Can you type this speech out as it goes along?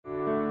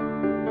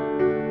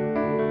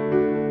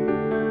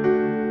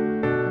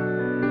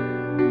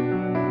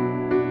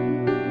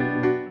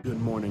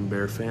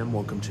fam,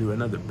 welcome to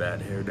another bad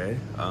hair day.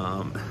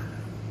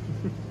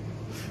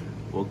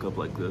 Woke up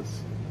like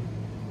this.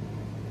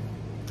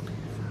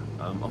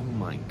 Oh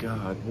my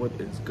god, what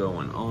is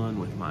going on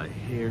with my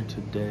hair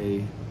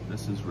today?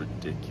 This is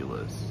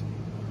ridiculous.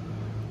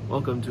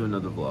 Welcome to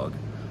another vlog.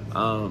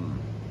 I've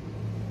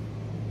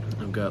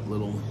got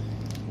little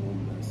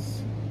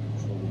Miss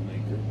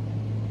Troublemaker.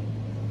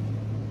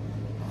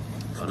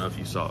 I don't know if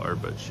you saw her,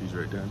 but she's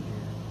right down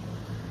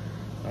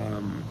here.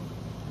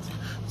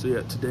 So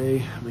yeah,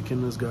 today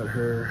McKenna's got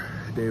her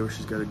day where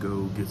she's got to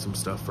go get some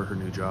stuff for her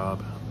new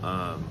job.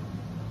 I'm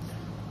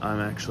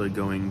actually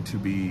going to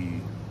be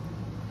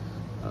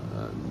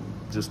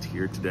just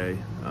here today,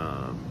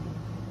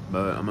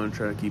 but I'm gonna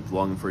try to keep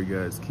vlogging for you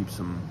guys, keep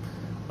some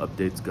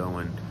updates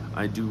going.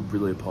 I do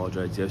really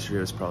apologize.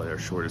 Yesterday was probably our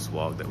shortest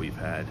vlog that we've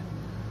had,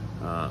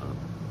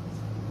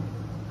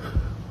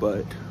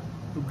 but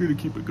I'm gonna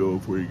keep it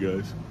going for you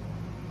guys.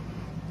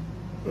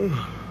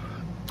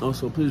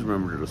 Also, please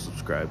remember to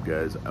subscribe,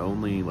 guys.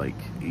 Only like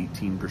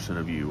 18%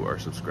 of you are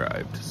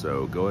subscribed,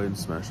 so go ahead and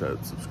smash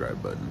that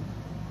subscribe button.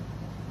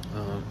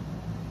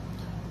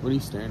 What are you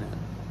staring at?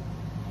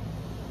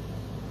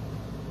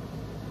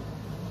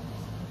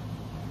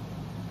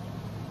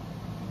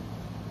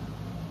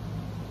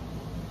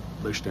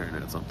 They're staring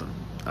at something.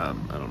 I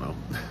don't know.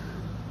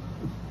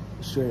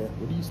 Straight up,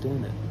 what are you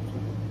staring at?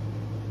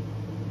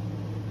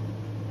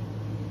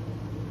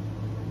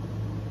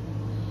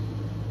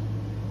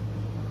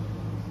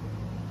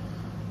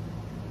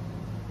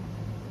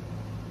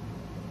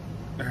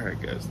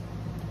 Alright guys,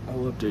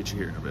 I'll update you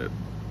here in a bit.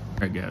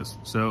 Alright guys,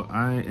 so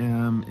I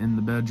am in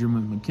the bedroom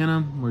with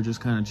McKenna. We're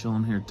just kind of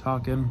chilling here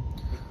talking.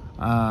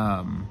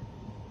 Yeah,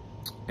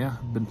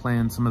 I've been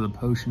playing some of the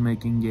potion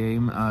making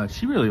game.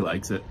 She really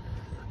likes it.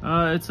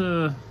 It's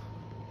a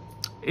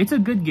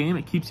good game.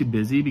 It keeps you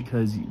busy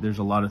because there's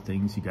a lot of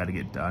things you got to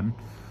get done.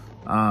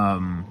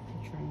 But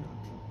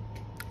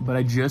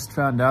I just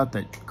found out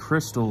that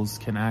crystals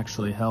can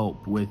actually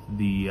help with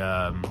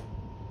the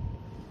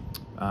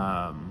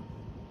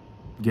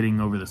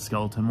getting over the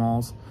skeleton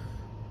walls.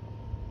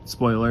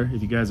 Spoiler,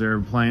 if you guys are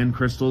playing,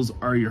 crystals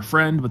are your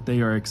friend, but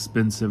they are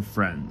expensive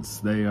friends.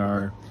 They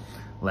are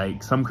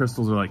like, some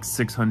crystals are like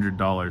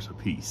 $600 a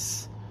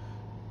piece.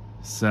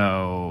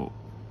 So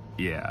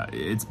yeah,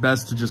 it's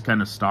best to just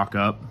kind of stock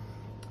up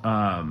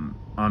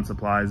on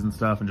supplies and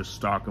stuff and just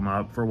stock them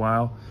up for a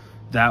while.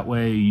 That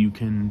way you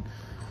can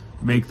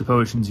make the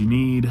potions you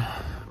need,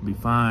 be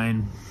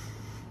fine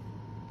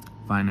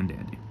and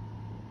dandy.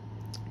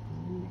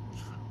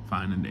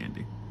 Fine and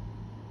dandy.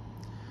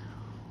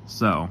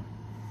 So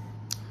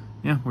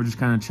yeah, we're just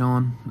kind of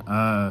chilling.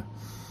 I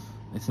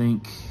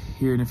think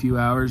here in a few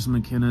hours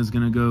McKenna is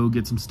gonna go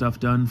get some stuff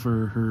done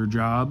for her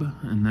job,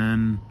 and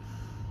then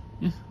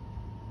yeah,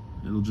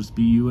 it'll just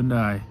be you and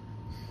I.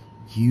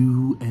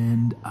 You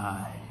and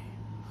I.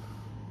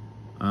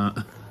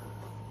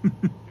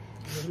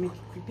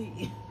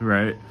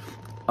 Right?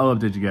 I'll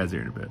update you guys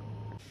here in a bit.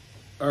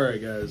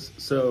 Alright guys,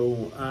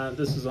 so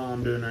this is all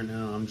I'm doing right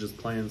now. I'm just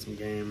playing some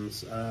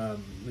games.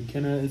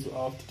 McKenna is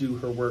off to do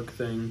her work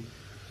thing.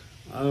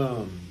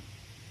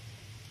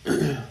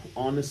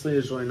 Honestly,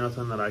 there's really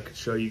nothing that I could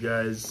show you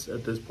guys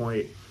at this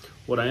point.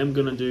 What I am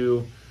going to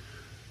do,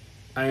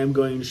 I am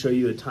going to show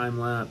you a time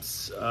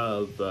lapse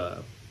of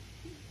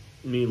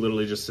me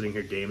literally just sitting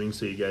here gaming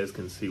so you guys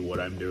can see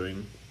what I'm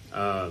doing.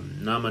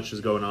 Not much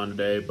is going on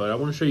today, but I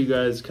want to show you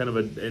guys kind of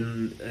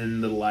in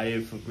the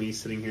life of me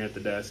sitting here at the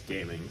desk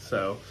gaming.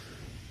 So,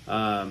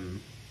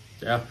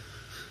 yeah,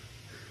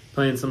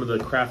 playing some of the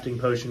crafting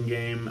potion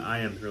game. I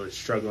am really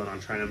struggling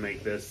on trying to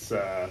make this,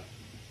 where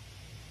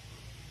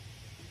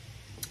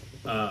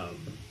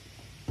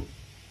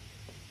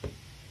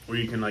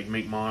you can like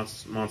make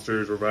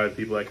monsters, revive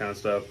people, that kind of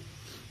stuff.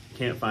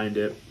 Can't find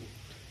it.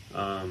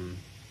 So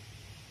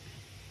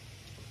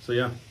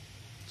yeah,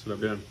 that's what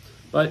I'm doing.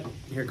 But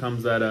here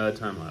comes that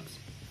time lapse.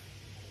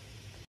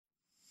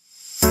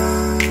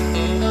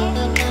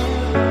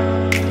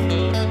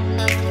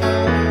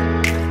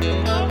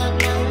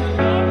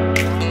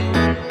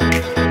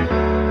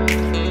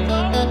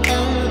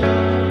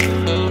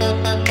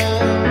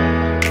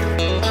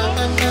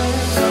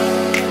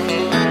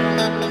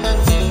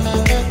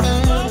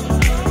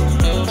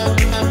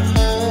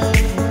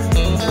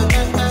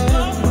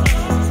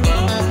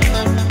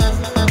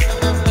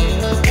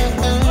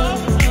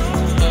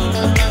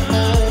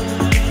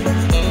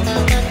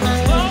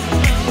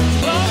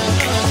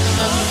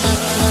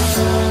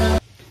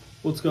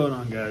 What's going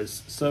on,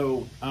 guys?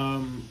 So,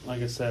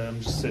 like I said, I'm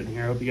just sitting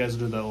here. I hope you guys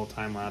did that little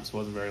time lapse. It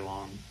wasn't very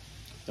long.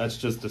 That's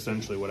just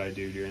essentially what I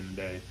do during the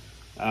day.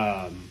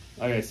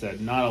 Like I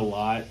said, not a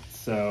lot,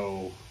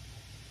 so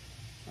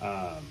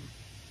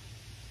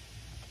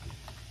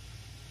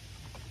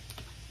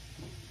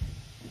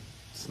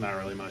it's not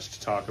really much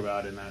to talk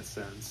about in that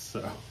sense.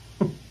 So,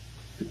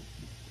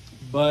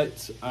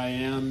 but I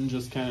am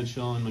just kind of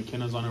chilling.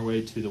 McKenna's on her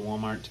way to the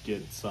Walmart to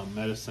get some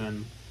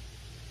medicine.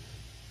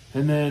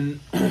 And then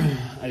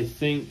I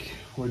think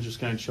we're just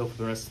going to chill for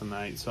the rest of the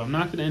night. So I'm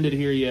not going to end it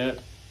here yet.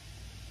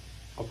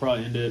 I'll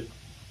probably end it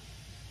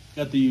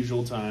at the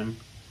usual time.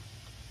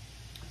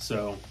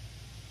 So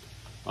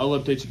I'll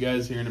update you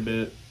guys here in a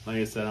bit. Like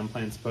I said, I'm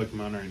playing some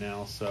Pokemon right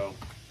now, so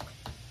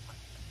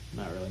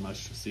not really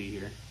much to see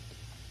here.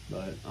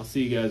 But I'll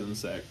see you guys in a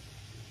sec.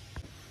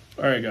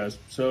 Alright guys,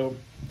 so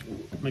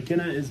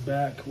McKenna is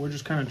back. We're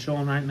just kind of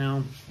chilling right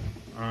now.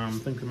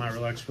 Think we might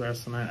relax for the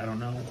rest of the night. I don't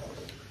know.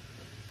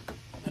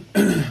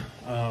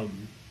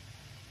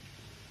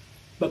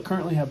 But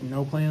currently have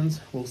no plans.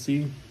 We'll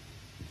see.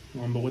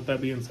 But with that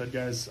being said,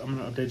 guys, I'm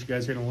going to update you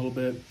guys here in a little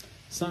bit.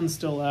 Sun's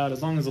still out.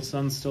 As long as the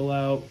sun's still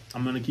out,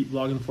 I'm going to keep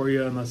vlogging for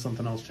you unless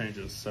something else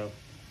changes. So,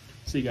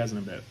 see you guys in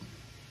a bit.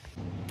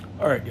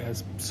 Alright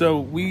guys, so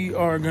we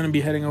are going to be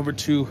heading over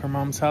to her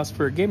mom's house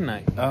for a game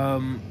night.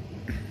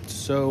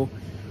 So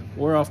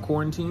we're off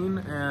quarantine,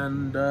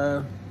 and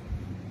we're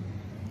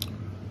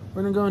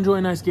gonna go enjoy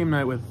a nice game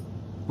night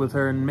with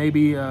her and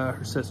maybe her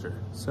sister.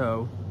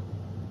 So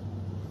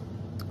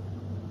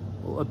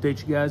we'll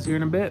update you guys here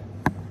in a bit.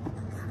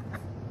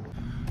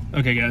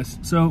 Okay guys,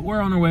 so we're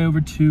on our way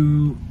over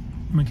to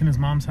McKenna's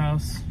mom's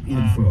house.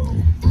 Info.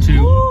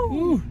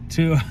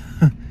 To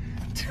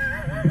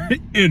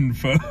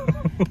info.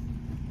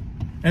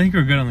 I think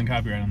we're good on the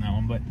copyright on that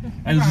one, but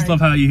I just love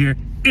how you hear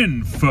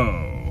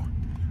info.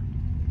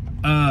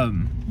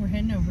 We're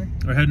heading over.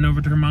 We're heading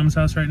over to her mom's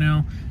house right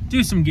now.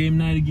 Do some game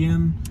night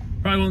again.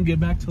 Probably won't get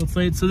back till it's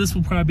late, so this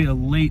will probably be a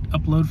late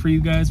upload for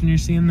you guys when you're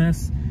seeing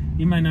this.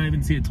 You might not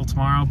even see it till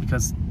tomorrow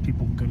because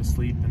people go to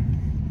sleep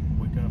and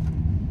wake up.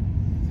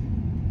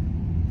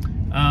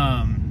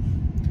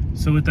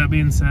 So with that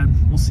being said,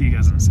 we'll see you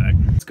guys in a sec.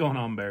 What's going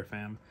on, Bear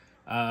Fam?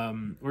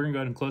 We're gonna go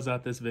ahead and close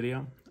out this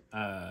video. Go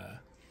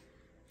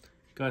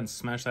ahead and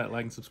smash that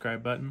like and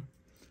subscribe button.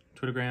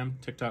 Twittergram,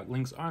 TikTok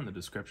links are in the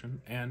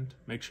description, and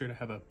make sure to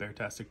have a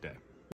beartastic day.